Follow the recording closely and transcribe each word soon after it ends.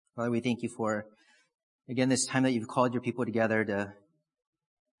Father, we thank you for, again, this time that you've called your people together to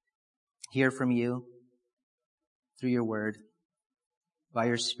hear from you through your word, by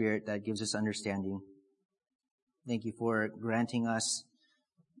your Spirit that gives us understanding. Thank you for granting us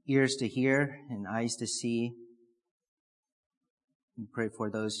ears to hear and eyes to see. We pray for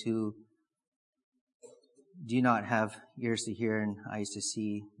those who do not have ears to hear and eyes to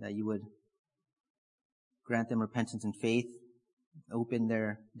see, that you would grant them repentance and faith, open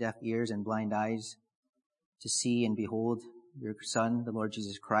their deaf ears and blind eyes to see and behold your Son, the Lord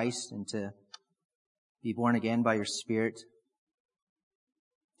Jesus Christ, and to be born again by your Spirit,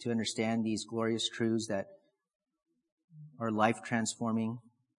 to understand these glorious truths that are life-transforming,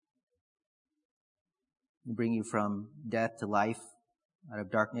 and bring you from death to life, out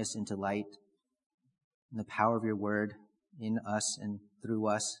of darkness into light, and the power of your word in us and through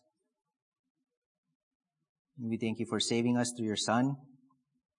us. And we thank you for saving us through your Son.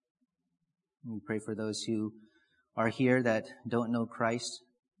 And we pray for those who are here that don't know Christ,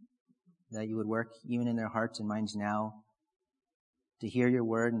 that you would work even in their hearts and minds now to hear your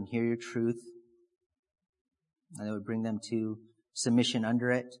word and hear your truth, and that would bring them to submission under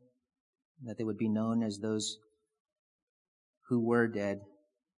it, that they would be known as those who were dead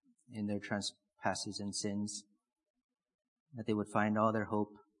in their trespasses and sins, that they would find all their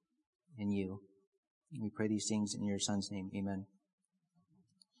hope in you. And we pray these things in your Son's name. Amen.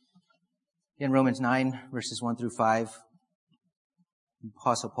 In Romans 9, verses 1 through 5,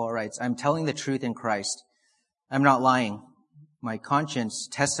 Apostle Paul writes, I'm telling the truth in Christ. I'm not lying. My conscience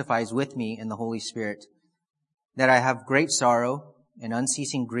testifies with me in the Holy Spirit that I have great sorrow and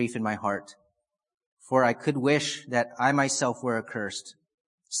unceasing grief in my heart. For I could wish that I myself were accursed,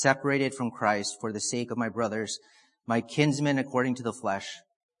 separated from Christ for the sake of my brothers, my kinsmen according to the flesh,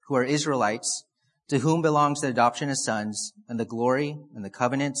 who are Israelites, to whom belongs the adoption as sons, and the glory, and the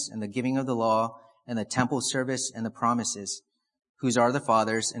covenants, and the giving of the law, and the temple service, and the promises, whose are the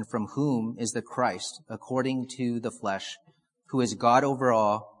fathers, and from whom is the Christ, according to the flesh, who is God over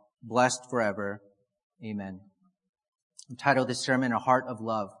all, blessed forever. Amen. I've titled this sermon, A Heart of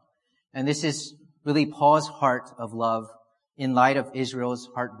Love. And this is really Paul's heart of love in light of Israel's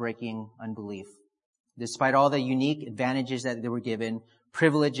heartbreaking unbelief. Despite all the unique advantages that they were given,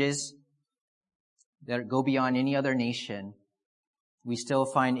 privileges that go beyond any other nation, we still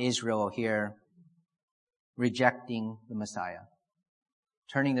find Israel here rejecting the Messiah,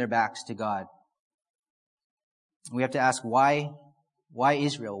 turning their backs to God. We have to ask, why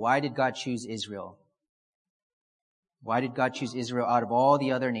Israel? Why did God choose Israel? Why did God choose Israel out of all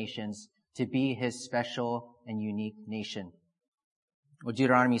the other nations to be his special and unique nation? Well,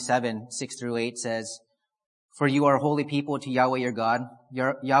 Deuteronomy 7, 6 through 8 says, For you are a holy people to Yahweh your God.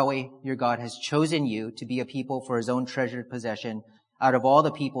 Yahweh your God has chosen you to be a people for his own treasured possession out of all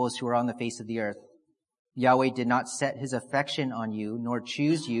the peoples who are on the face of the earth. Yahweh did not set his affection on you, nor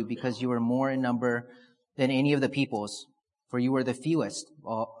choose you because you were more in number than any of the peoples, for you were the fewest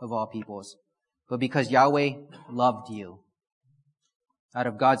of all peoples, but because Yahweh loved you. Out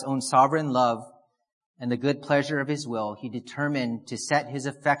of God's own sovereign love and the good pleasure of his will, he determined to set his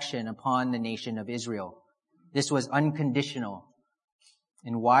affection upon the nation of Israel. This was unconditional.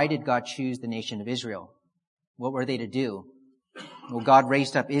 And why did God choose the nation of Israel? What were they to do? Well, God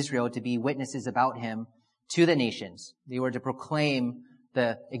raised up Israel to be witnesses about him to the nations. They were to proclaim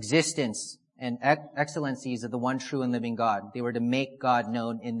the existence and excellencies of the one true and living God. They were to make God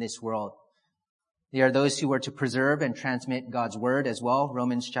known in this world. They are those who were to preserve and transmit God's word as well.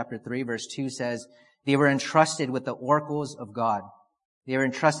 Romans chapter 3 verse 2 says, they were entrusted with the oracles of God. They were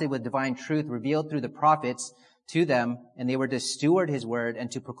entrusted with divine truth revealed through the prophets to them, and they were to steward his word and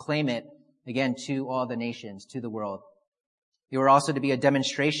to proclaim it, again, to all the nations, to the world. They were also to be a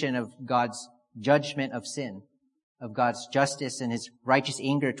demonstration of God's judgment of sin, of God's justice and his righteous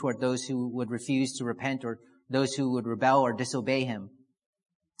anger toward those who would refuse to repent or those who would rebel or disobey him.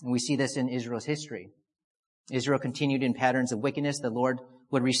 And we see this in Israel's history. Israel continued in patterns of wickedness. The Lord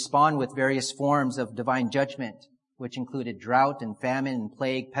would respond with various forms of divine judgment, which included drought and famine and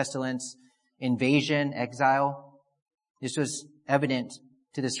plague, pestilence, invasion, exile. This was evident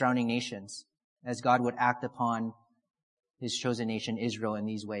to the surrounding nations as God would act upon his chosen nation, Israel, in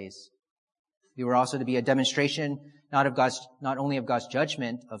these ways. We were also to be a demonstration not only of God's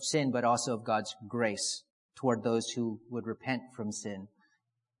judgment of sin, but also of God's grace toward those who would repent from sin.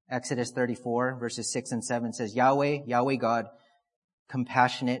 Exodus 34 verses 6 and 7 says, Yahweh God,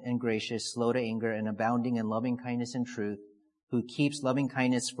 compassionate and gracious, slow to anger and abounding in loving kindness and truth, who keeps loving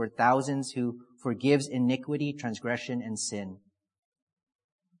kindness for thousands, who forgives iniquity, transgression, and sin.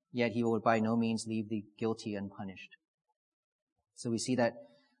 Yet he will by no means leave the guilty unpunished. So we see that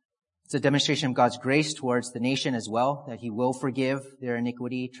It's a demonstration of God's grace towards the nation as well, that he will forgive their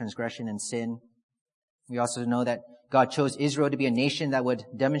iniquity, transgression, and sin. We also know that God chose Israel to be a nation that would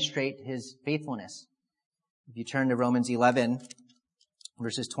demonstrate his faithfulness. If you turn to Romans 11,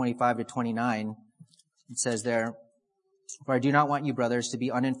 verses 25 to 29, it says there, "For I do not want you, brothers, to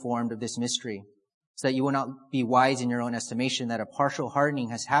be uninformed of this mystery, so that you will not be wise in your own estimation, that a partial hardening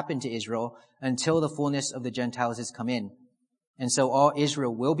has happened to Israel until the fullness of the Gentiles has come in. And so all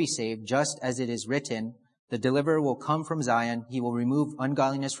Israel will be saved, just as it is written, the deliverer will come from Zion, he will remove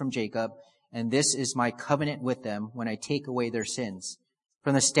ungodliness from Jacob, and this is my covenant with them when I take away their sins.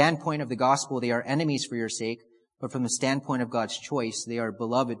 From the standpoint of the gospel, they are enemies for your sake, but from the standpoint of God's choice, they are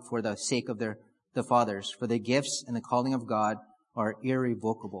beloved for the sake of the fathers, for the gifts and the calling of God are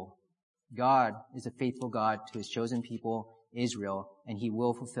irrevocable." God is a faithful God to his chosen people, Israel, and he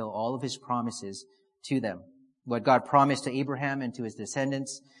will fulfill all of his promises to them. What God promised to Abraham and to his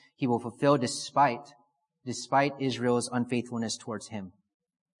descendants, he will fulfill despite Israel's unfaithfulness towards him,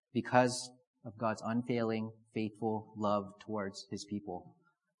 because of God's unfailing, faithful love towards his people.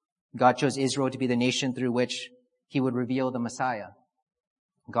 God chose Israel to be the nation through which he would reveal the Messiah.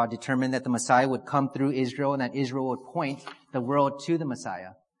 God determined that the Messiah would come through Israel and that Israel would point the world to the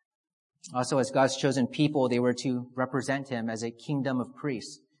Messiah. Also, as God's chosen people, they were to represent him as a kingdom of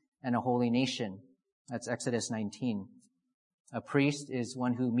priests and a holy nation. That's Exodus 19. A priest is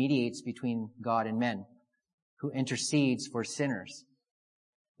one who mediates between God and men, who intercedes for sinners.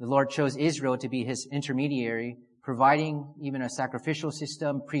 The Lord chose Israel to be his intermediary, providing even a sacrificial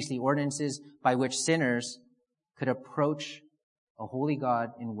system, priestly ordinances by which sinners could approach a holy God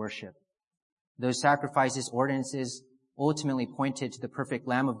in worship. Those sacrifices, ordinances, ultimately pointed to the perfect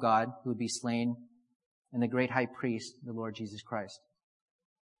Lamb of God who would be slain, and the great high priest, the Lord Jesus Christ,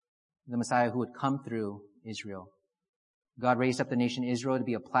 the Messiah who would come through Israel. God raised up the nation Israel to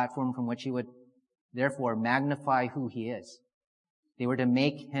be a platform from which he would therefore magnify who he is. They were to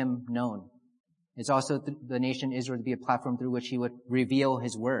make him known. It's also the nation Israel to be a platform through which he would reveal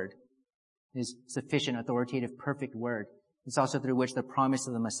his word, his sufficient, authoritative, perfect word. It's also through which the promise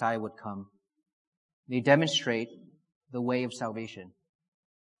of the Messiah would come. They demonstrate the way of salvation.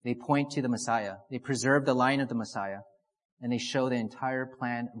 They point to the Messiah. They preserve the line of the Messiah, and they show the entire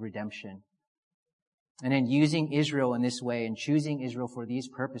plan of redemption. And in using Israel in this way and choosing Israel for these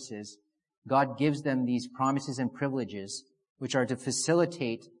purposes, God gives them these promises and privileges which are to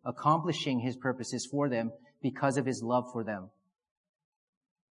facilitate accomplishing his purposes for them because of his love for them.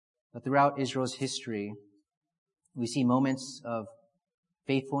 But throughout Israel's history, we see moments of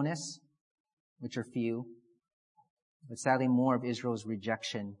faithfulness, which are few, but sadly more of Israel's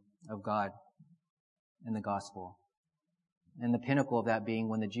rejection of God and the gospel. And the pinnacle of that being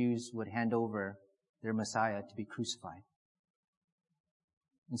when the Jews would hand over their Messiah to be crucified.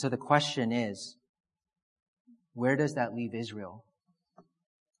 And so the question is, where does that leave Israel?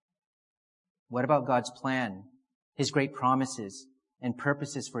 What about God's plan, his great promises and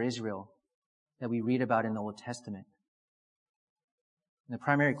purposes for Israel that we read about in the Old Testament? And the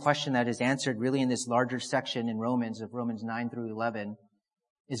primary question that is answered really in this larger section in Romans, of Romans 9 through 11,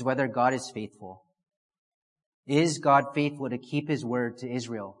 is whether God is faithful. Is God faithful to keep his word to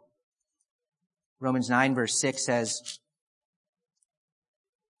Israel? Romans 9 verse 6 says,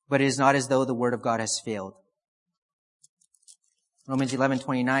 "But it is not as though the word of God has failed." Romans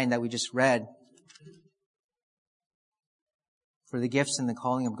 11:29 that we just read, "For the gifts and the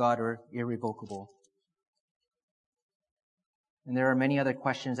calling of God are irrevocable." And there are many other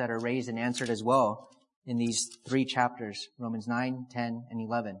questions that are raised and answered as well in these three chapters, Romans 9, 10, and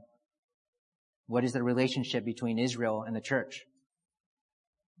 11. What is the relationship between Israel and the church?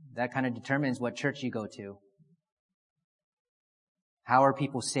 That kind of determines what church you go to. How are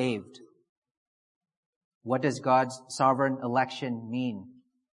people saved? What does God's sovereign election mean?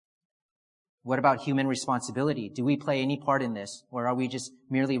 What about human responsibility? Do we play any part in this, or are we just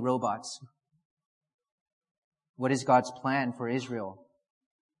merely robots? What is God's plan for Israel?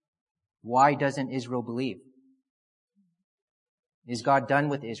 Why doesn't Israel believe? Is God done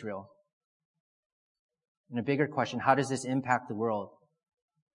with Israel? And a bigger question, how does this impact the world?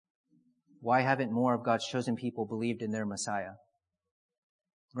 Why haven't more of God's chosen people believed in their Messiah?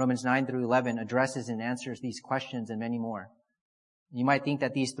 Romans 9 through 11 addresses and answers these questions and many more. You might think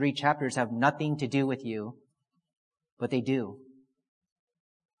that these three chapters have nothing to do with you, but they do.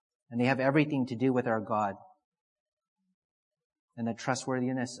 And they have everything to do with our God and the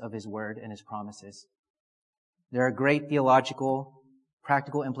trustworthiness of his word and his promises. There are great theological,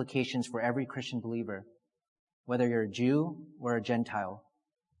 practical implications for every Christian believer, whether you're a Jew or a Gentile,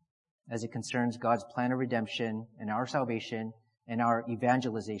 as it concerns God's plan of redemption and our salvation and our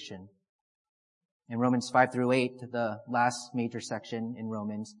evangelization In Romans 5 through 8, the last major section in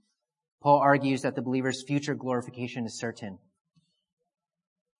Romans, Paul argues that the believer's future glorification is certain.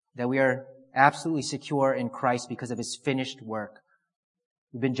 That we are absolutely secure in Christ because of his finished work.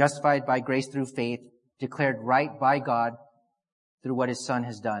 We've been justified by grace through faith, declared right by God through what his Son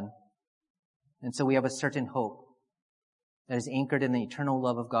has done. And so we have a certain hope that is anchored in the eternal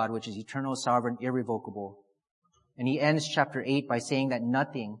love of God, which is eternal, sovereign, irrevocable. And he ends chapter 8 by saying that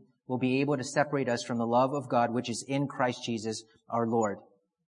nothing will be able to separate us from the love of God, which is in Christ Jesus, our Lord.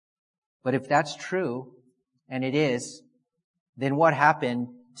 But if that's true, and it is, then what happened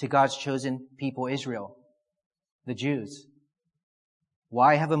to God's chosen people, Israel, the Jews?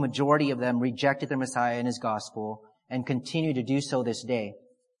 Why have a majority of them rejected the Messiah and his gospel and continue to do so this day?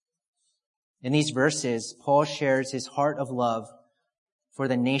 In these verses, Paul shares his heart of love for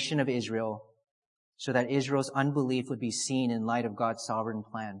the nation of Israel so that Israel's unbelief would be seen in light of God's sovereign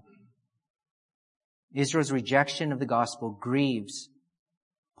plan. Israel's rejection of the gospel grieves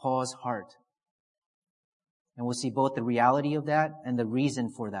Paul's heart. And we'll see both the reality of that and the reason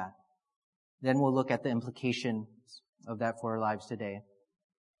for that. Then we'll look at the implications of that for our lives today.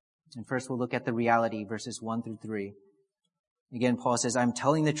 And first we'll look at the reality, verses 1 through 3. Again, Paul says, I'm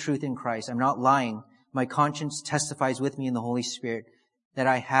telling the truth in Christ. I'm not lying. My conscience testifies with me in the Holy Spirit that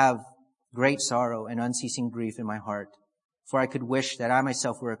I have great sorrow and unceasing grief in my heart. For I could wish that I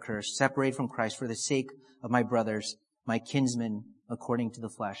myself were accursed, separated from Christ for the sake of my brothers, my kinsmen, according to the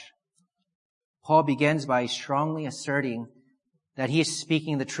flesh. Paul begins by strongly asserting that he is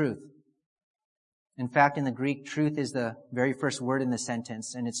speaking the truth. In fact, in the Greek, truth is the very first word in the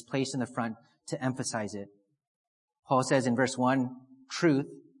sentence, and it's placed in the front to emphasize it. Paul says in verse 1, truth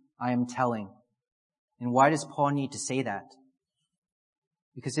I am telling. And why does Paul need to say that?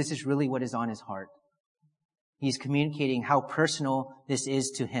 Because this is really what is on his heart. He's communicating how personal this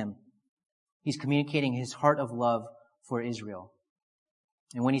is to him. He's communicating his heart of love for Israel.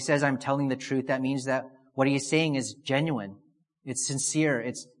 And when he says, I'm telling the truth, that means that what he is saying is genuine. It's sincere.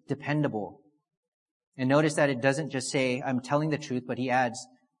 It's dependable. And notice that it doesn't just say, I'm telling the truth, but he adds,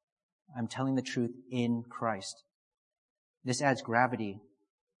 I'm telling the truth in Christ. This adds gravity.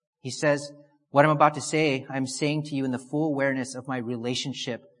 He says, what I'm about to say, I'm saying to you in the full awareness of my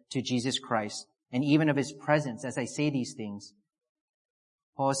relationship to Jesus Christ and even of his presence as I say these things.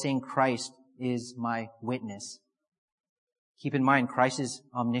 Paul is saying Christ is my witness. Keep in mind, Christ is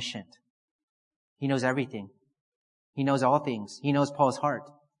omniscient. He knows everything. He knows all things. He knows Paul's heart.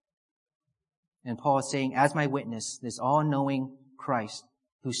 And Paul is saying, as my witness, this all-knowing Christ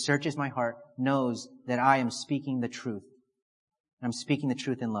who searches my heart knows that I am speaking the truth. I'm speaking the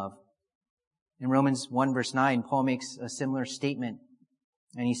truth in love. In Romans 1 verse 9, Paul makes a similar statement.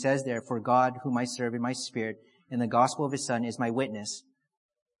 And he says there, for God, whom I serve in my spirit, in the gospel of his Son, is my witness,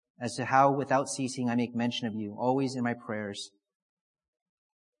 as to how without ceasing I make mention of you, always in my prayers.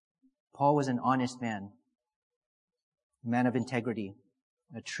 Paul was an honest man, a man of integrity,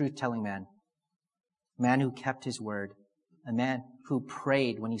 a truth-telling man, a man who kept his word, a man who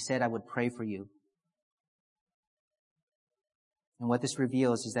prayed when he said, I would pray for you. And what this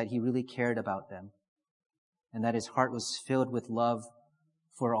reveals is that he really cared about them, and that his heart was filled with love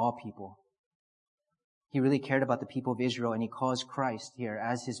for all people. He really cared about the people of Israel, and he calls Christ here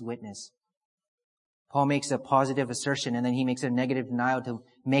as his witness. Paul makes a positive assertion, and then he makes a negative denial to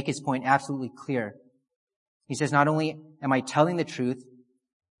make his point absolutely clear. He says, not only am I telling the truth,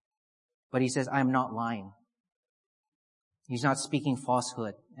 but he says, I am not lying. He's not speaking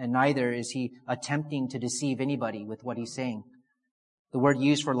falsehood, and neither is he attempting to deceive anybody with what he's saying. The word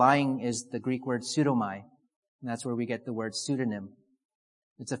used for lying is the Greek word pseudomai, and that's where we get the word pseudonym.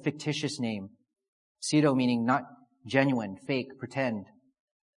 It's a fictitious name. Pseudo meaning not genuine, fake, pretend.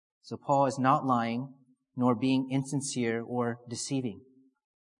 So Paul is not lying, nor being insincere or deceiving.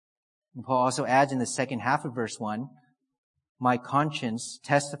 And Paul also adds in the second half of verse 1, my conscience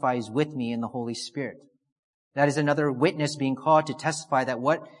testifies with me in the Holy Spirit. That is another witness being called to testify that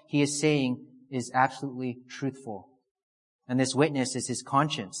what he is saying is absolutely truthful. And this witness is his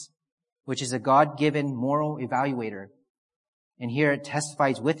conscience, which is a God-given moral evaluator. And here it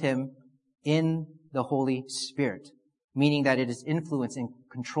testifies with him in the Holy Spirit, meaning that it is influenced and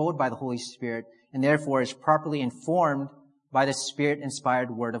controlled by the Holy Spirit and therefore is properly informed by the Spirit-inspired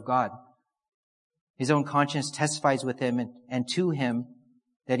Word of God. His own conscience testifies with him and to him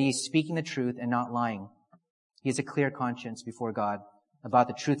that he is speaking the truth and not lying. He has a clear conscience before God about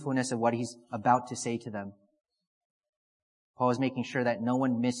the truthfulness of what he's about to say to them. Paul is making sure that no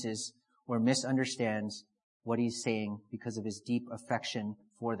one misses or misunderstands what he's saying because of his deep affection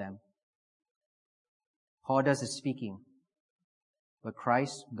for them. Paul does the speaking. But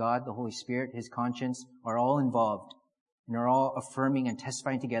Christ, God, the Holy Spirit, His conscience are all involved and are all affirming and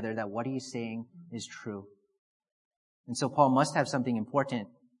testifying together that what he is saying is true. And so Paul must have something important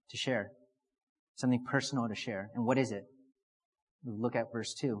to share, something personal to share. And what is it? We look at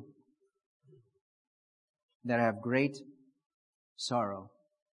verse 2. That I have great sorrow.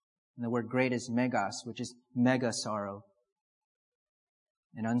 And the word great is megas, which is mega sorrow.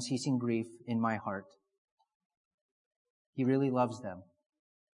 And unceasing grief in my heart. He really loves them.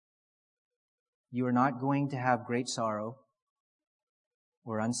 You are not going to have great sorrow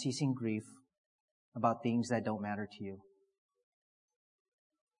or unceasing grief about things that don't matter to you.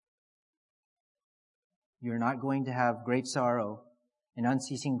 You're not going to have great sorrow and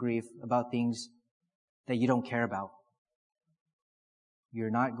unceasing grief about things that you don't care about. You're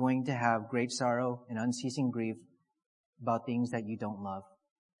not going to have great sorrow and unceasing grief about things that you don't love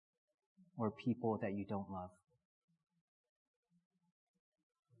or people that you don't love.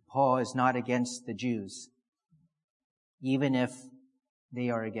 Paul is not against the Jews, even if they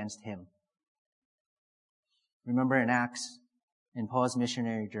are against him. Remember in Acts, in Paul's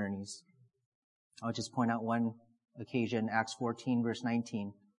missionary journeys, I'll just point out one occasion, Acts 14, verse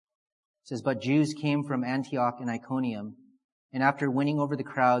 19. It says, "But Jews came from Antioch and Iconium, and after winning over the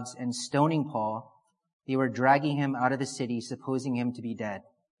crowds and stoning Paul, they were dragging him out of the city, supposing him to be dead."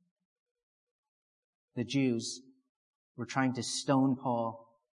 The Jews were trying to stone Paul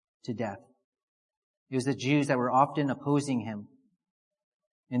to death. It was the Jews that were often opposing him.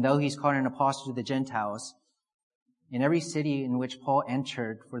 And though he's called an apostle to the Gentiles, in every city in which Paul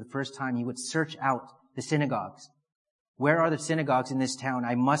entered for the first time, he would search out the synagogues. Where are the synagogues in this town?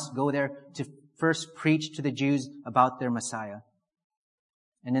 I must go there to first preach to the Jews about their Messiah.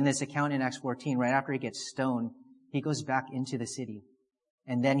 And in this account in Acts 14, right after he gets stoned, he goes back into the city.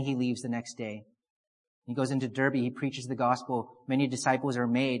 And then he leaves the next day. He goes into Derbe, he preaches the gospel, many disciples are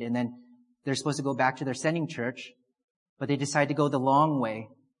made, and then they're supposed to go back to their sending church, but they decide to go the long way,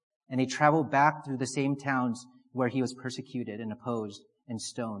 and they travel back through the same towns where he was persecuted and opposed and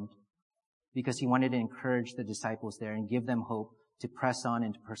stoned, because he wanted to encourage the disciples there and give them hope to press on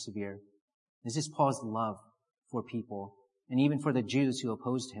and to persevere. This is Paul's love for people, and even for the Jews who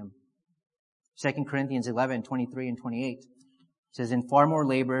opposed him. 2 Corinthians 11, 23 and 28 says, "In far more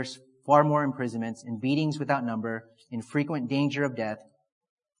labors, far more imprisonments, in beatings without number, in frequent danger of death."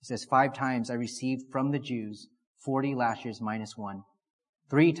 He says, 5 times I received from the Jews 40 lashes minus 1.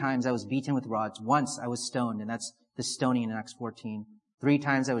 3 times I was beaten with rods. Once I was stoned, and that's the stoning in Acts 14. 3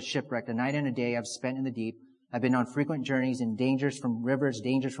 times I was shipwrecked. A night and a day I've spent in the deep. I've been on frequent journeys in dangers from rivers,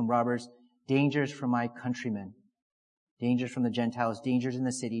 dangers from robbers, dangers from my countrymen, dangers from the Gentiles, dangers in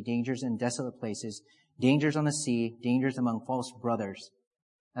the city, dangers in desolate places, dangers on the sea, dangers among false brothers.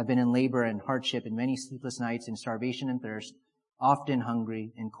 I've been in labor and hardship and many sleepless nights, in starvation and thirst, often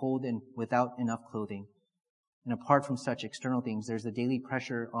hungry and cold and without enough clothing. And apart from such external things, there's a daily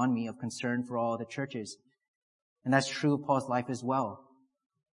pressure on me of concern for all the churches. And that's true of Paul's life as well.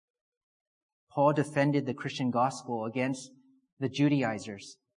 Paul defended the Christian gospel against the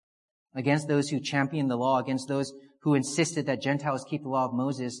Judaizers, against those who championed the law, against those who insisted that Gentiles keep the law of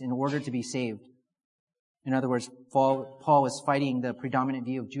Moses in order to be saved. In other words, Paul was fighting the predominant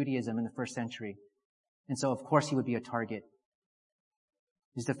view of Judaism in the first century. And so, of course, he would be a target.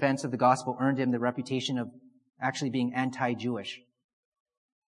 His defense of the gospel earned him the reputation of actually being anti-Jewish.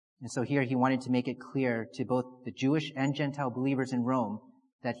 And so here he wanted to make it clear to both the Jewish and Gentile believers in Rome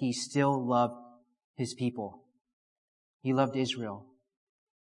that he still loved his people. He loved Israel.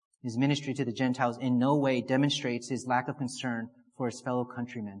 His ministry to the Gentiles in no way demonstrates his lack of concern for his fellow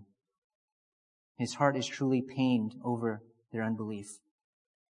countrymen. His heart is truly pained over their unbelief.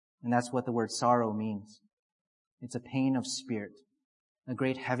 And that's what the word sorrow means. It's a pain of spirit, a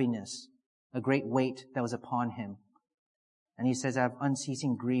great heaviness, a great weight that was upon him. And he says, I have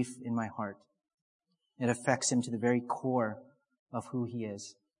unceasing grief in my heart. It affects him to the very core of who he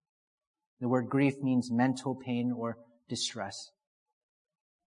is. The word grief means mental pain or distress.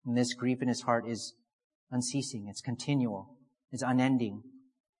 And this grief in his heart is unceasing. It's continual. It's unending.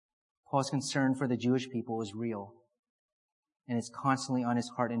 Paul's concern for the Jewish people is real. And it's constantly on his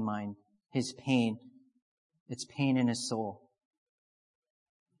heart and mind. His pain. It's pain in his soul.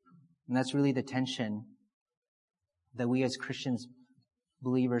 And that's really the tension that we as Christians,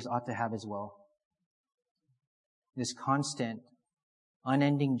 believers, ought to have as well. This constant,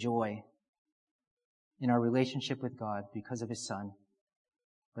 unending joy in our relationship with God because of His Son.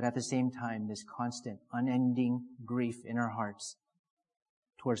 But at the same time, this constant, unending grief in our hearts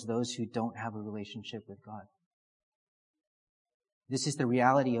towards those who don't have a relationship with God. This is the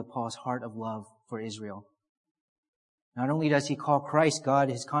reality of Paul's heart of love for Israel. Not only does he call Christ, God,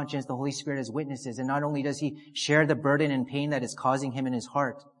 his conscience, the Holy Spirit as witnesses, and not only does he share the burden and pain that is causing him in his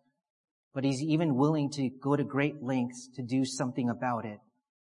heart, but he's even willing to go to great lengths to do something about it,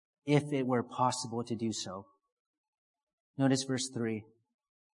 if it were possible to do so. Notice verse 3.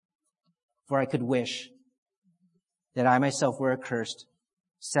 For I could wish that I myself were accursed,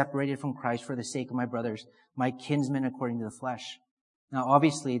 separated from Christ for the sake of my brothers, my kinsmen according to the flesh. Now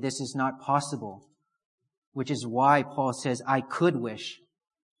obviously this is not possible, which is why Paul says, I could wish,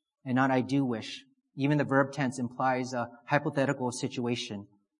 and not I do wish. Even the verb tense implies a hypothetical situation.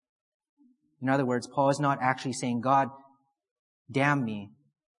 In other words, Paul is not actually saying, God, damn me,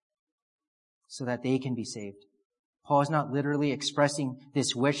 so that they can be saved. Paul is not literally expressing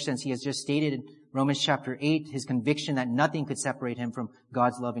this wish, since he has just stated in Romans chapter 8 his conviction that nothing could separate him from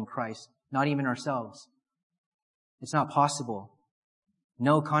God's love in Christ, not even ourselves. It's not possible.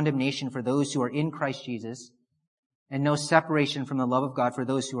 No condemnation for those who are in Christ Jesus, and no separation from the love of God for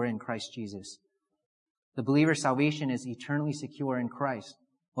those who are in Christ Jesus. The believer's salvation is eternally secure in Christ.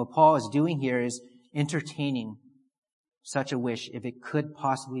 What Paul is doing here is entertaining such a wish if it could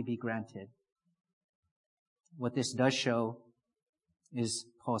possibly be granted. What this does show is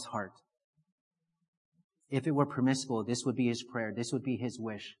Paul's heart. If it were permissible, this would be his prayer. This would be his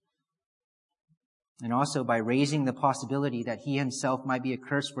wish. And also by raising the possibility that he himself might be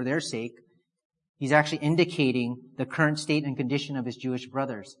accursed for their sake, he's actually indicating the current state and condition of his Jewish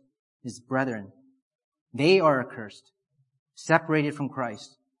brothers, his brethren. They are accursed, separated from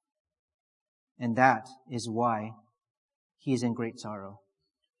Christ. And that is why he is in great sorrow.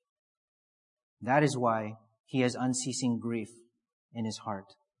 That is why he has unceasing grief in his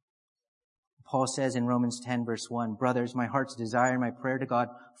heart. Paul says in Romans 10 verse 1, brothers, my heart's desire and my prayer to God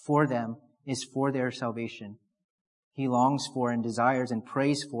for them is for their salvation. He longs for and desires and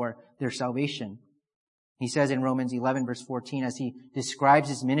prays for their salvation. He says in Romans 11 verse 14, as he describes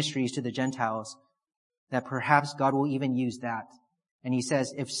his ministries to the Gentiles, that perhaps God will even use that. And he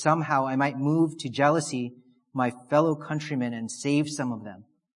says, if somehow I might move to jealousy my fellow countrymen and save some of them.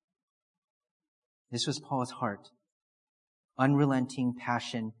 This was Paul's heart. Unrelenting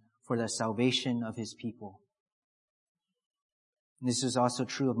passion for the salvation of his people. And this is also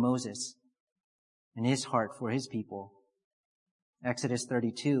true of Moses and his heart for his people. Exodus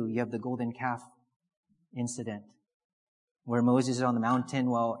 32, you have the golden calf incident where Moses is on the mountain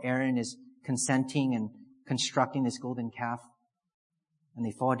while Aaron is consenting and constructing this golden calf. And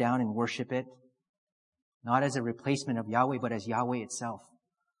they fall down and worship it, not as a replacement of Yahweh, but as Yahweh itself.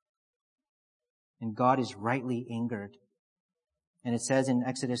 And God is rightly angered. And it says in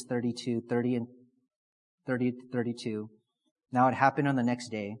Exodus 32, 30 to 32, now it happened on the next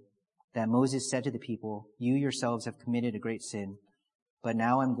day that Moses said to the people, you yourselves have committed a great sin, but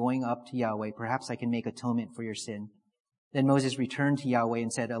now I'm going up to Yahweh. Perhaps I can make atonement for your sin. Then Moses returned to Yahweh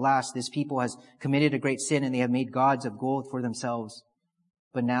and said, alas, this people has committed a great sin and they have made gods of gold for themselves.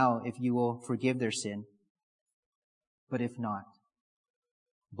 But now, if you will forgive their sin, but if not,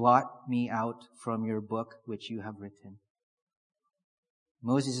 blot me out from your book which you have written.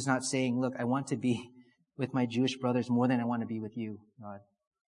 Moses is not saying, look, I want to be with my Jewish brothers more than I want to be with you, God.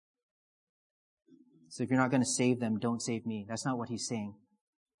 So if you're not going to save them, don't save me. That's not what he's saying.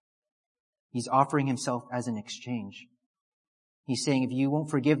 He's offering himself as an exchange. He's saying, if you won't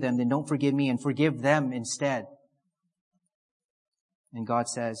forgive them, then don't forgive me and forgive them instead. And God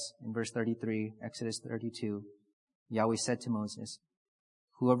says in verse 33, Exodus 32, Yahweh said to Moses,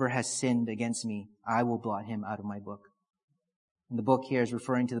 whoever has sinned against me, I will blot him out of my book. And the book here is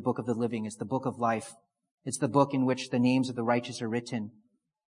referring to the book of the living. It's the book of life. It's the book in which the names of the righteous are written.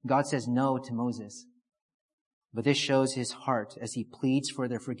 God says no to Moses. But this shows his heart as he pleads for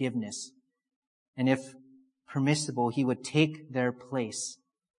their forgiveness. And if permissible, he would take their place.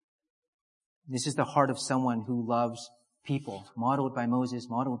 This is the heart of someone who loves people, modeled by Moses,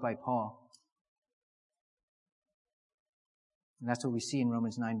 modeled by Paul. And that's what we see in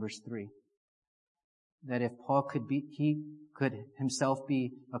Romans 9 verse 3. That if Paul he could himself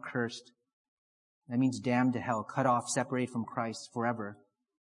be accursed. That means damned to hell, cut off, separated from Christ forever.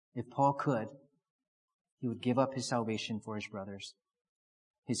 If Paul could, he would give up his salvation for his brothers,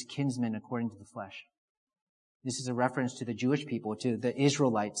 his kinsmen according to the flesh. This is a reference to the Jewish people, to the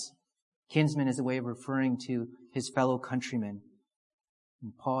Israelites. Kinsman is a way of referring to his fellow countrymen.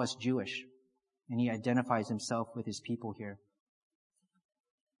 And Paul is Jewish, and he identifies himself with his people here.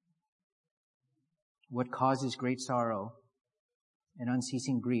 What causes great sorrow and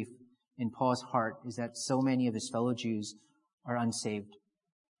unceasing grief in Paul's heart is that so many of his fellow Jews are unsaved.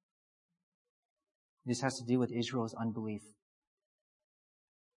 This has to do with Israel's unbelief.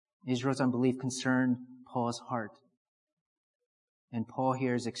 Israel's unbelief concerned Paul's heart. And Paul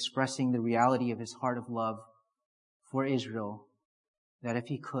here is expressing the reality of his heart of love for Israel, that if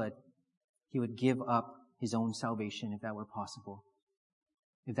he could, he would give up his own salvation if that were possible.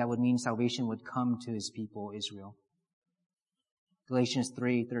 If that would mean salvation would come to his people, Israel. Galatians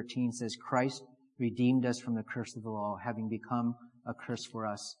 3:13 says, Christ redeemed us from the curse of the law, having become a curse for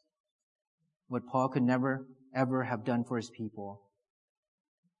us. What Paul could never, ever have done for his people,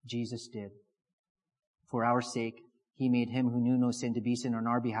 Jesus did. For our sake, he made him who knew no sin to be sin on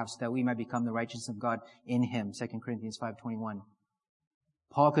our behalf so that we might become the righteousness of God in him. 2 Corinthians 5:21.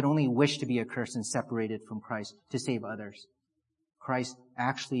 Paul could only wish to be accursed and separated from Christ to save others. Christ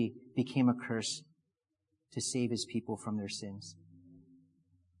actually became a curse to save his people from their sins.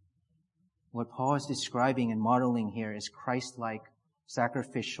 What Paul is describing and modeling here is Christ-like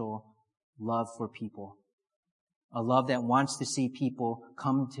sacrificial love for people. A love that wants to see people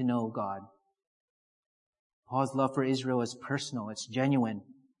come to know God. Paul's love for Israel is personal, it's genuine,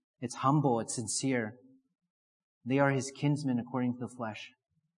 it's humble, it's sincere. They are his kinsmen according to the flesh,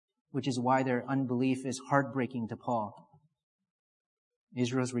 which is why their unbelief is heartbreaking to Paul.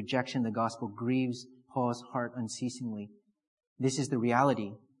 Israel's rejection of the gospel grieves Paul's heart unceasingly. This is the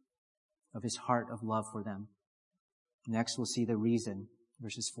reality of his heart of love for them. Next, we'll see the reason,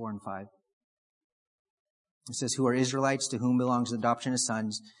 verses 4 and 5. It says, who are Israelites, to whom belongs the adoption as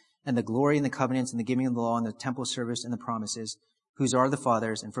sons, and the glory and the covenants and the giving of the law and the temple service and the promises, whose are the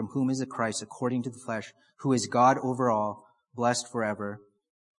fathers, and from whom is the Christ according to the flesh, who is God over all, blessed forever.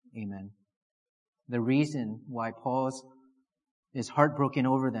 Amen. The reason why Paul is heartbroken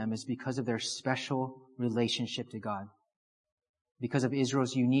over them is because of their special relationship to God. Because of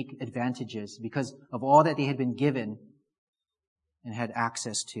Israel's unique advantages, because of all that they had been given and had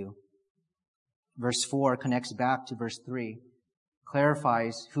access to. Verse 4 connects back to verse 3,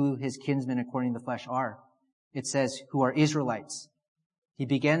 clarifies who his kinsmen according to the flesh are. It says, who are Israelites. He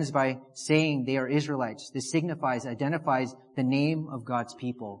begins by saying they are Israelites. This identifies the name of God's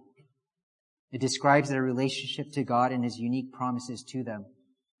people. It describes their relationship to God and his unique promises to them.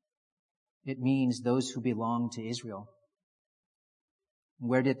 It means those who belong to Israel.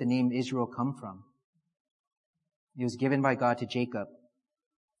 Where did the name Israel come from? It was given by God to Jacob.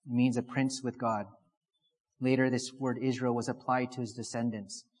 It means a prince with God. Later, this word Israel was applied to his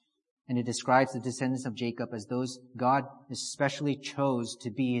descendants, and it describes the descendants of Jacob as those God especially chose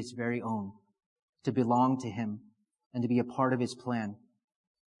to be his very own, to belong to him, and to be a part of his plan.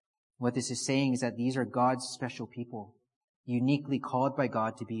 What this is saying is that these are God's special people, uniquely called by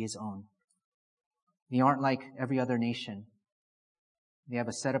God to be his own. They aren't like every other nation. They have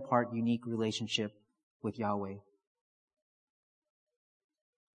a set-apart, unique relationship with Yahweh.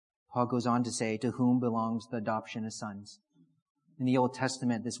 Paul goes on to say, to whom belongs the adoption as sons. In the Old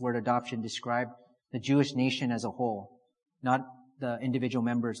Testament, this word adoption described the Jewish nation as a whole, not the individual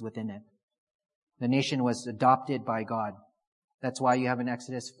members within it. The nation was adopted by God. That's why you have in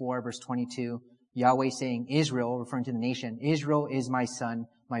Exodus 4, verse 22, Yahweh saying, Israel, referring to the nation, Israel is my son,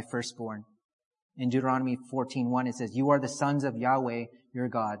 my firstborn. In Deuteronomy 14:1, it says, you are the sons of Yahweh, your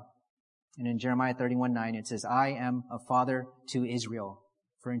God. And in Jeremiah 31:9, it says, I am a father to Israel,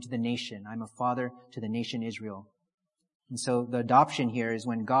 referring to the nation. I'm a father to the nation Israel. And so the adoption here is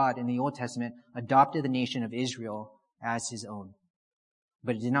when God in the Old Testament adopted the nation of Israel as his own.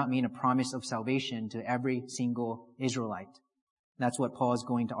 But it did not mean a promise of salvation to every single Israelite. That's what Paul is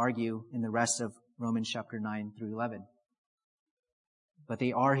going to argue in the rest of Romans chapter 9 through 11. But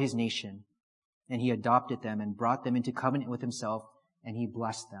they are his nation, and he adopted them and brought them into covenant with himself, and he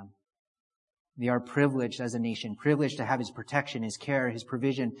blessed them. They are privileged as a nation, privileged to have his protection, his care, his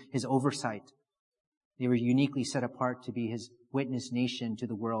provision, his oversight. They were uniquely set apart to be his witness nation to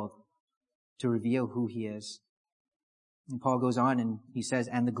the world, to reveal who he is. And Paul goes on and he says,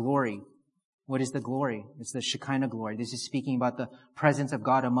 and the glory. What is the glory? It's the Shekinah glory. This is speaking about the presence of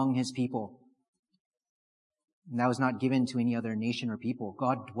God among his people. And that was not given to any other nation or people.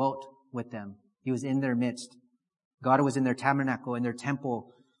 God dwelt with them. He was in their midst. God was in their tabernacle, in their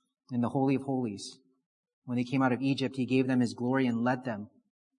temple, in the Holy of Holies. When they came out of Egypt, he gave them his glory and led them.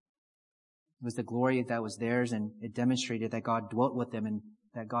 It was the glory that was theirs, and it demonstrated that God dwelt with them and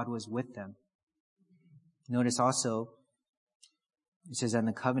that God was with them. Notice also, it says, and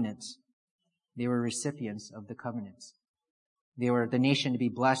the covenants. They were recipients of the covenants. They were the nation to be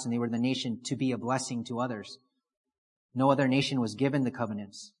blessed, and they were the nation to be a blessing to others. No other nation was given the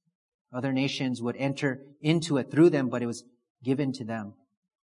covenants. Other nations would enter into it through them, but it was given to them.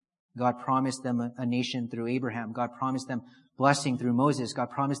 God promised them a nation through Abraham. God promised them blessing through Moses. God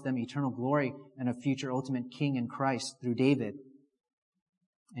promised them eternal glory and a future ultimate king in Christ through David.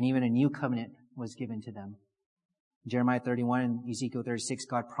 And even a new covenant was given to them. Jeremiah 31 and Ezekiel 36,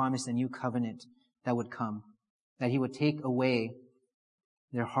 God promised a new covenant that would come, that he would take away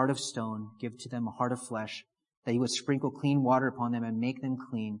their heart of stone, give to them a heart of flesh, that he would sprinkle clean water upon them and make them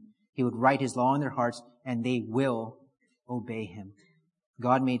clean. He would write his law in their hearts, and they will obey him.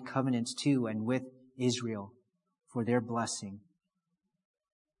 God made covenants to and with Israel for their blessing.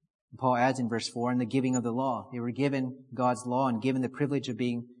 And Paul adds in verse 4, in the giving of the law, they were given God's law and given the privilege of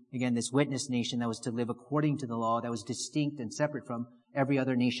being, again, this witness nation that was to live according to the law, that was distinct and separate from every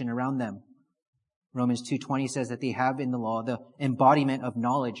other nation around them. Romans 2:20 says that they have in the law the embodiment of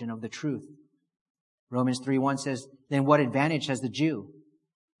knowledge and of the truth. Romans 3:1 says, then what advantage has the Jew?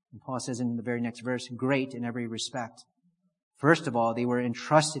 And Paul says in the very next verse, great in every respect. First of all, they were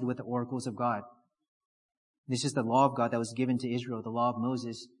entrusted with the oracles of God. This is the law of God that was given to Israel, the law of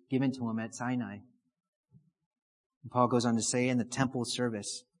Moses given to him at Sinai. And Paul goes on to say in the temple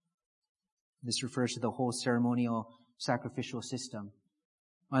service, this refers to the whole ceremonial sacrificial system.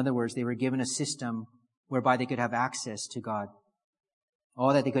 In other words, they were given a system whereby they could have access to God.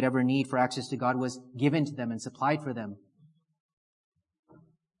 All that they could ever need for access to God was given to them and supplied for them.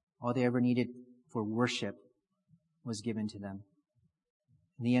 All they ever needed for worship was given to them.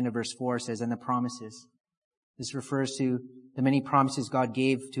 And the end of verse 4 says, and the promises. This refers to the many promises God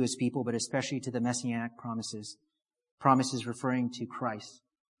gave to his people, but especially to the messianic promises. Promises referring to Christ.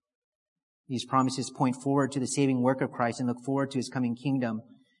 These promises point forward to the saving work of Christ and look forward to his coming kingdom.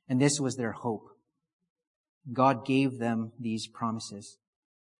 And this was their hope. God gave them these promises.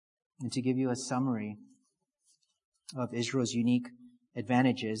 And to give you a summary of Israel's unique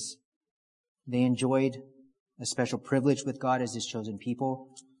advantages, they enjoyed a special privilege with God as his chosen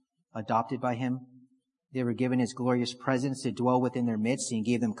people, adopted by him. They were given his glorious presence to dwell within their midst. He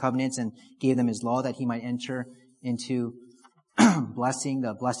gave them covenants and gave them his law that he might enter into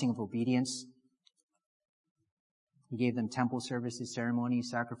the blessing of obedience. He gave them temple services, ceremonies,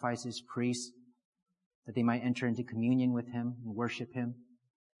 sacrifices, priests, that they might enter into communion with him and worship him,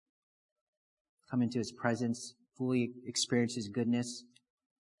 come into his presence, fully experience his goodness,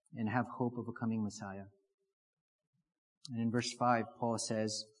 and have hope of a coming Messiah. And in verse 5, Paul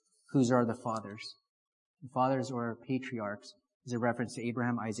says, whose are the fathers? The fathers or patriarchs is a reference to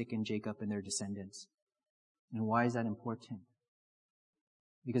Abraham, Isaac, and Jacob and their descendants. And why is that important?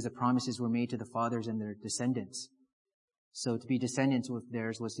 Because the promises were made to the fathers and their descendants. So to be descendants with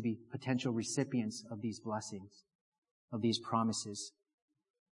theirs was to be potential recipients of these blessings, of these promises.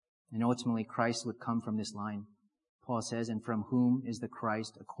 And ultimately Christ would come from this line. Paul says, and from whom is the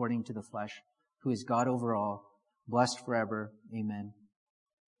Christ according to the flesh, who is God over all, blessed forever. Amen.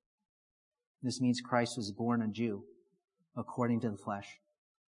 This means Christ was born a Jew according to the flesh.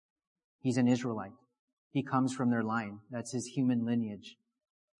 He's an Israelite. He comes from their line. That's his human lineage.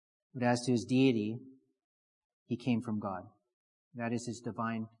 But as to his deity, he came from God. That is his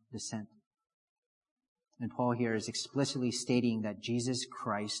divine descent. And Paul here is explicitly stating that Jesus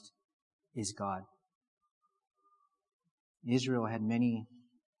Christ is God. Israel had many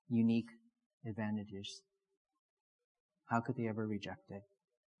unique advantages. How could they ever reject it?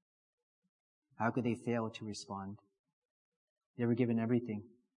 How could they fail to respond? They were given everything.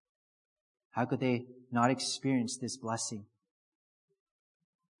 How could they not experience this blessing?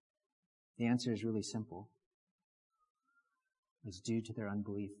 The answer is really simple. It's due to their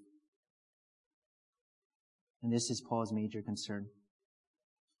unbelief. And this is Paul's major concern.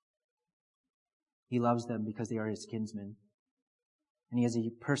 He loves them because they are his kinsmen. And he has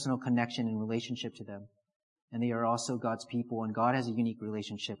a personal connection and relationship to them. And they are also God's people, and God has a unique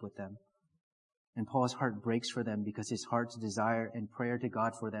relationship with them. And Paul's heart breaks for them because his heart's desire and prayer to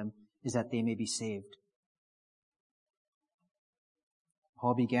God for them is that they may be saved.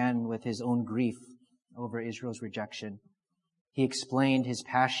 Paul began with his own grief over Israel's rejection. He explained his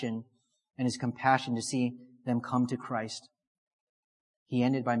passion and his compassion to see them come to Christ. He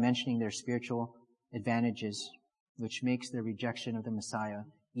ended by mentioning their spiritual advantages, which makes their rejection of the Messiah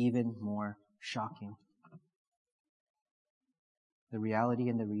even more shocking. The reality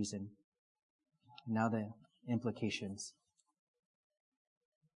and the reason. Now the implications.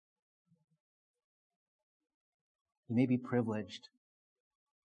 You may be privileged,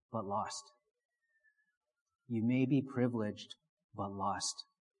 but lost. You may be privileged, but lost.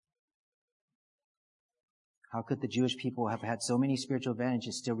 How could the Jewish people have had so many spiritual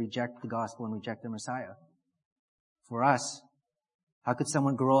advantages still reject the gospel and reject the Messiah? For us, how could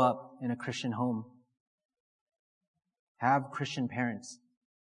someone grow up in a Christian home, have Christian parents,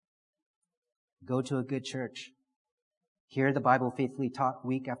 go to a good church, hear the Bible faithfully taught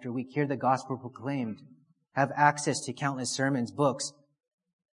week after week, hear the gospel proclaimed, have access to countless sermons, books,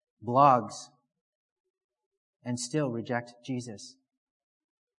 blogs, and still reject Jesus.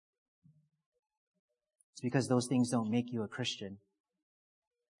 It's because those things don't make you a Christian.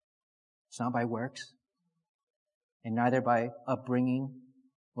 It's not by works, and neither by upbringing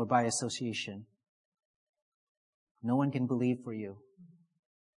or by association. No one can believe for you.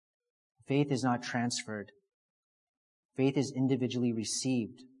 Faith is not transferred. Faith is individually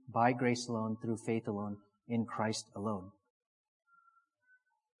received by grace alone, through faith alone, in Christ alone.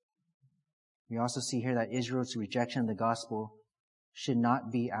 We also see here that Israel's rejection of the gospel should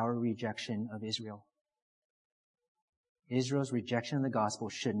not be our rejection of Israel. Israel's rejection of the gospel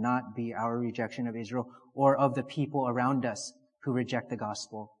should not be our rejection of Israel or of the people around us who reject the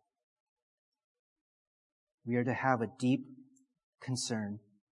gospel. We are to have a deep concern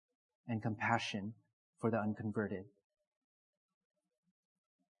and compassion for the unconverted.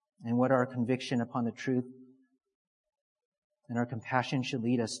 And what our conviction upon the truth and our compassion should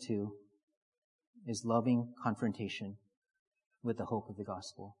lead us to is loving confrontation with the hope of the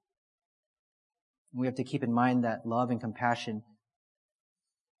gospel. We have to keep in mind that love and compassion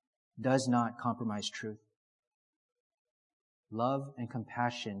does not compromise truth. Love and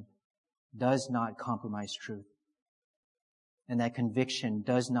compassion does not compromise truth. And that conviction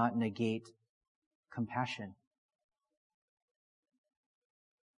does not negate compassion.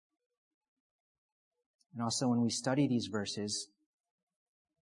 And also when we study these verses,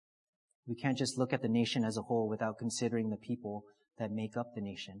 we can't just look at the nation as a whole without considering the people that make up the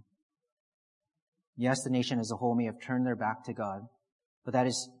nation. Yes, the nation as a whole may have turned their back to God, but that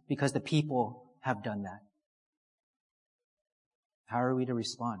is because the people have done that. How are we to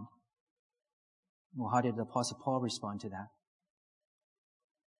respond? Well, how did the Apostle Paul respond to that?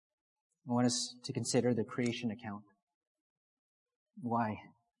 I want us to consider the creation account. Why?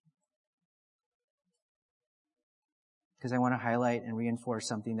 Because I want to highlight and reinforce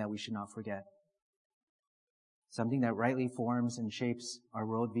something that we should not forget. Something that rightly forms and shapes our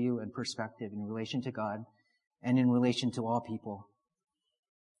worldview and perspective in relation to God and in relation to all people,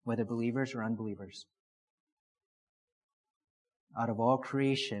 whether believers or unbelievers. Out of all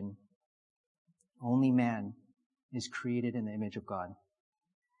creation, only man is created in the image of God.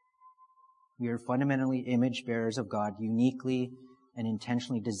 We are fundamentally image bearers of God, uniquely and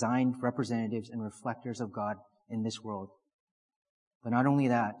intentionally designed representatives and reflectors of God in this world. But not only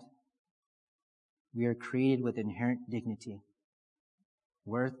that, we are created with inherent dignity,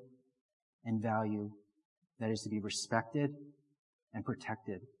 worth, and value that is to be respected and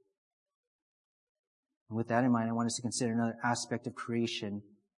protected. And with that in mind, I want us to consider another aspect of creation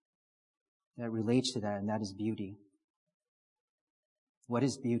that relates to that, and that is beauty. What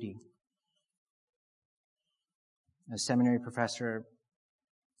is beauty? A seminary professor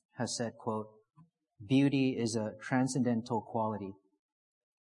has said, quote, "Beauty is a transcendental quality,"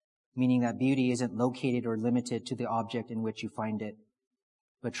 meaning that beauty isn't located or limited to the object in which you find it.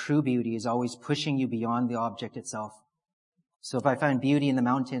 But true beauty is always pushing you beyond the object itself. So if I find beauty in the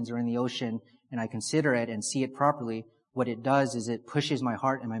mountains or in the ocean and I consider it and see it properly, what it does is it pushes my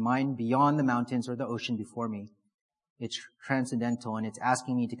heart and my mind beyond the mountains or the ocean before me. It's transcendental, and it's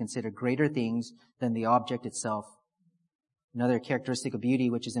asking me to consider greater things than the object itself. Another characteristic of beauty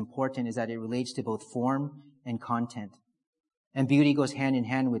which is important is that it relates to both form and content. And beauty goes hand in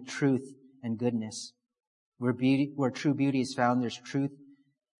hand with truth and goodness. Where true beauty is found, there's truth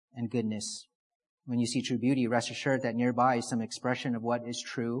and goodness. When you see true beauty, rest assured that nearby is some expression of what is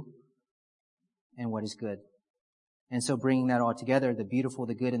true and what is good. And so bringing that all together, the beautiful,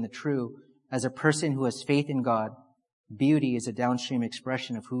 the good, and the true, as a person who has faith in God, beauty is a downstream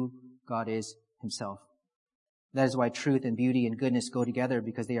expression of who God is himself. That is why truth and beauty and goodness go together,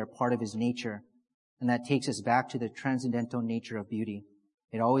 because they are part of his nature. And that takes us back to the transcendental nature of beauty.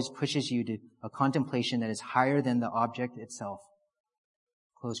 It always pushes you to a contemplation that is higher than the object itself.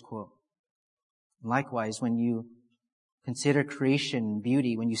 Close quote. Likewise, when you consider creation and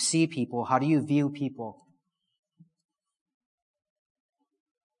beauty, when you see people, how do you view people?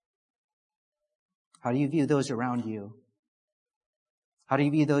 How do you view those around you? How do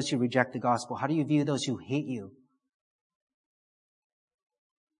you view those who reject the gospel? How do you view those who hate you?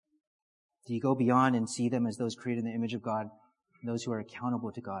 Do you go beyond and see them as those created in the image of God, those who are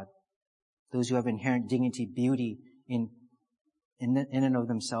accountable to God, those who have inherent dignity, beauty in and of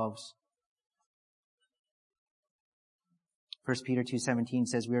themselves? 1 Peter 2:17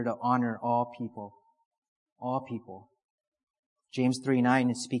 says we are to honor all people. All people. James 3:9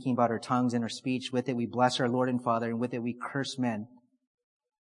 is speaking about our tongues and our speech. With it we bless our Lord and Father, and with it we curse men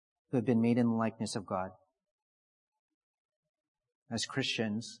who have been made in the likeness of God. As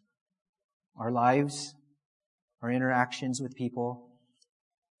Christians, our lives, our interactions with people,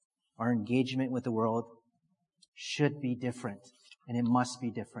 our engagement with the world should be different, and it must be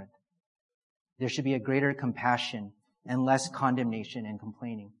different. There should be a greater compassion and less condemnation and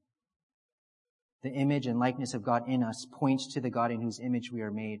complaining. The image and likeness of God in us points to the God in whose image we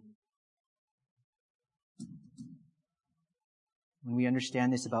are made. When we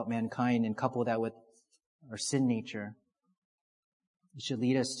understand this about mankind and couple that with our sin nature, it should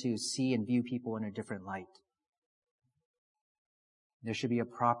lead us to see and view people in a different light. There should be a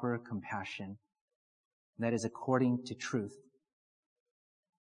proper compassion that is according to truth.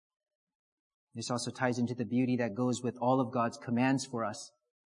 This also ties into the beauty that goes with all of God's commands for us,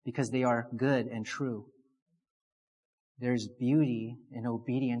 because they are good and true. There's beauty in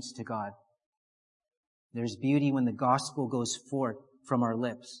obedience to God. There's beauty when the gospel goes forth from our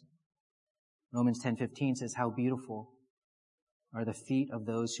lips. Romans 10:15 says, how beautiful are the feet of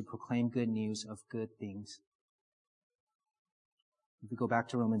those who proclaim good news of good things. If we go back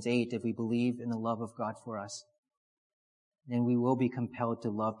to Romans 8, if we believe in the love of God for us, then we will be compelled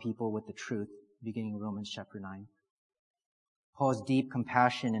to love people with the truth, beginning in Romans chapter 9. Paul's deep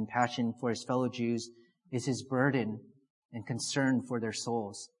compassion and passion for his fellow Jews is his burden and concern for their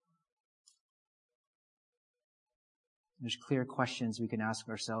souls. There's clear questions we can ask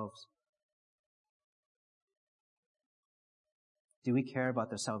ourselves. Do we care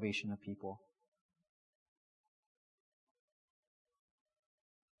about the salvation of people?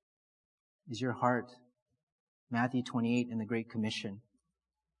 Is your heart Matthew 28 in the Great Commission?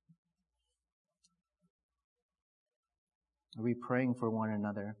 Are we praying for one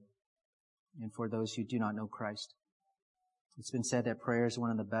another and for those who do not know Christ? It's been said that prayer is one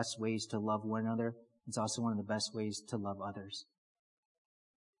of the best ways to love one another. It's also one of the best ways to love others.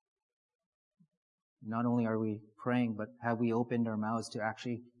 Not only are we praying, but have we opened our mouths to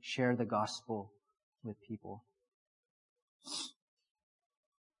actually share the gospel with people?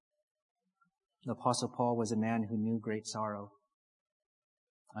 The Apostle Paul was a man who knew great sorrow,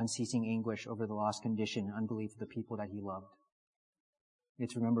 unceasing anguish over the lost condition and unbelief of the people that he loved. You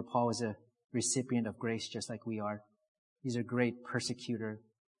have to remember, Paul was a recipient of grace just like we are. He's a great persecutor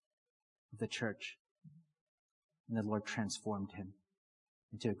of the church. And the Lord transformed him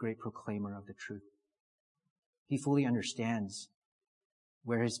into a great proclaimer of the truth. He fully understands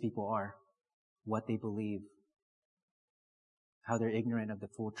where his people are, what they believe, how they're ignorant of the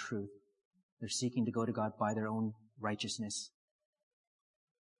full truth. They're seeking to go to God by their own righteousness.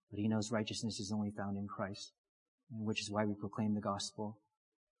 But he knows righteousness is only found in Christ, which is why we proclaim the gospel,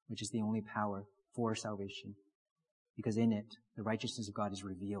 which is the only power for salvation. Because in it, the righteousness of God is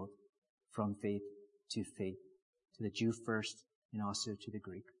revealed from faith, to the Jew first and also to the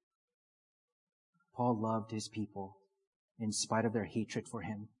Greek. Paul loved his people in spite of their hatred for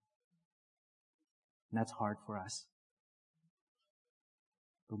him. And that's hard for us.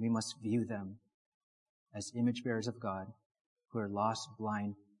 But we must view them as image bearers of God who are lost,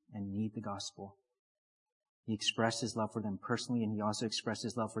 blind, and need the gospel. He expressed his love for them personally, and he also expressed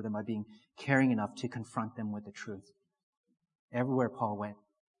his love for them by being caring enough to confront them with the truth. Everywhere Paul went,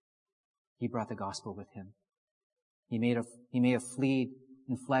 he brought the gospel with him. He may have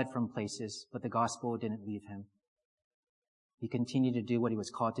fled from places, but the gospel didn't leave him. He continued to do what he was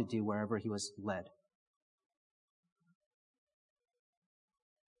called to do wherever he was led.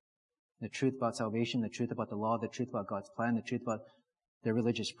 The truth about salvation, the truth about the law, the truth about God's plan, the truth about their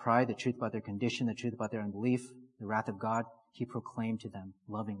religious pride, the truth about their condition, the truth about their unbelief, the wrath of God, he proclaimed to them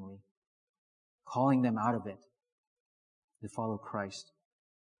lovingly, calling them out of it to follow Christ.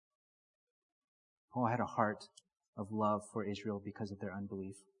 Paul had a heart of love for Israel because of their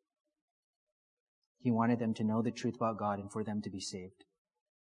unbelief. He wanted them to know the truth about God and for them to be saved.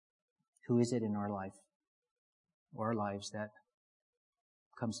 Who is it in our life or our lives that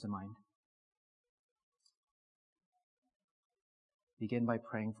comes to mind? Begin by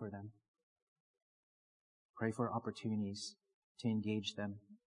praying for them. Pray for opportunities to engage them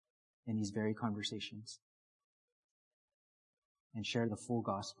in these very conversations. And share the full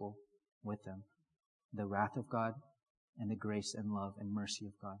gospel with them. The wrath of God and the grace and love and mercy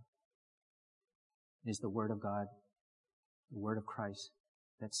of God. It is the word of God, the word of Christ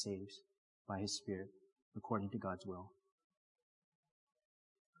that saves by his Spirit according to God's will.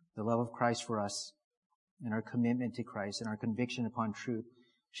 The love of Christ for us and our commitment to Christ and our conviction upon truth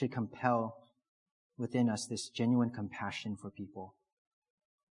should compel within us this genuine compassion for people.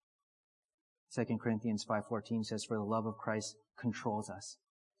 2 Corinthians 5:14 says, for the love of Christ controls us.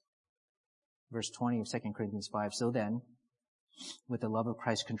 Verse 20 of 2 Corinthians 5, so then, with the love of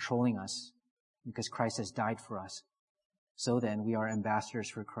Christ controlling us, because Christ has died for us, so then we are ambassadors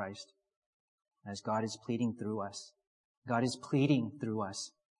for Christ, as God is pleading through us. God is pleading through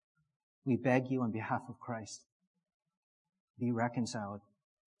us. We beg you on behalf of Christ, be reconciled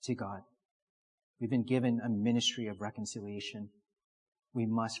to God. We've been given a ministry of reconciliation. We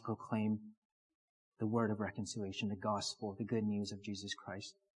must proclaim the word of reconciliation, the gospel, the good news of Jesus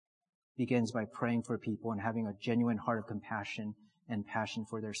Christ. It begins by praying for people and having a genuine heart of compassion and passion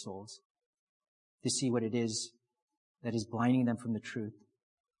for their souls, to see what it is that is blinding them from the truth.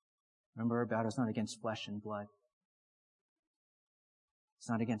 Remember, our battle is not against flesh and blood. It's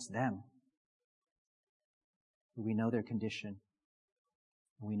not against them. But we know their condition,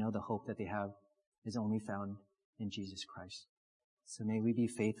 and we know the hope that they have is only found in Jesus Christ. So may we be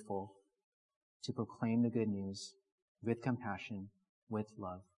faithful to proclaim the good news with compassion, with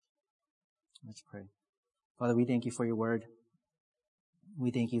love. Let's pray. Father, we thank you for your word.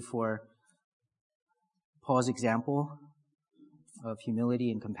 We thank you for Paul's example of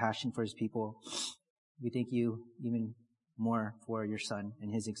humility and compassion for his people. We thank you even more for your Son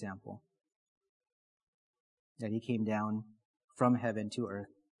and his example, that he came down from heaven to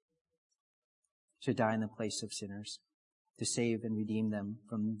earth to die in the place of sinners, to save and redeem them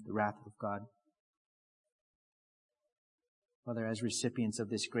from the wrath of God. Father, as recipients of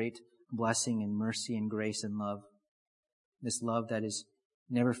this great blessing and mercy and grace and love, this love that is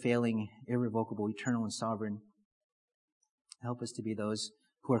never failing, irrevocable, eternal, and sovereign, help us to be those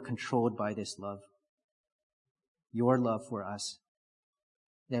who are controlled by this love, your love for us,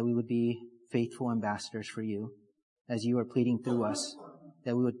 that we would be faithful ambassadors for you as you are pleading through us,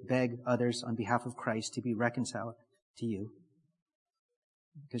 that we would beg others on behalf of Christ to be reconciled to you,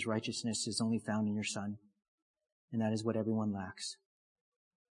 because righteousness is only found in your Son, and that is what everyone lacks.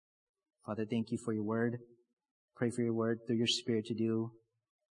 Father, thank you for your word. Pray for your word through your Spirit to do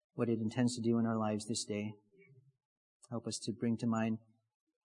what it intends to do in our lives this day. Help us to bring to mind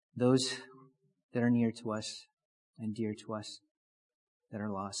those that are near to us and dear to us that are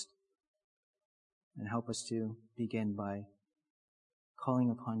lost. And help us to begin by calling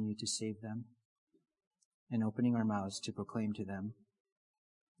upon you to save them and opening our mouths to proclaim to them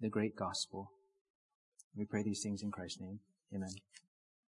the great gospel. We pray these things in Christ's name. Amen.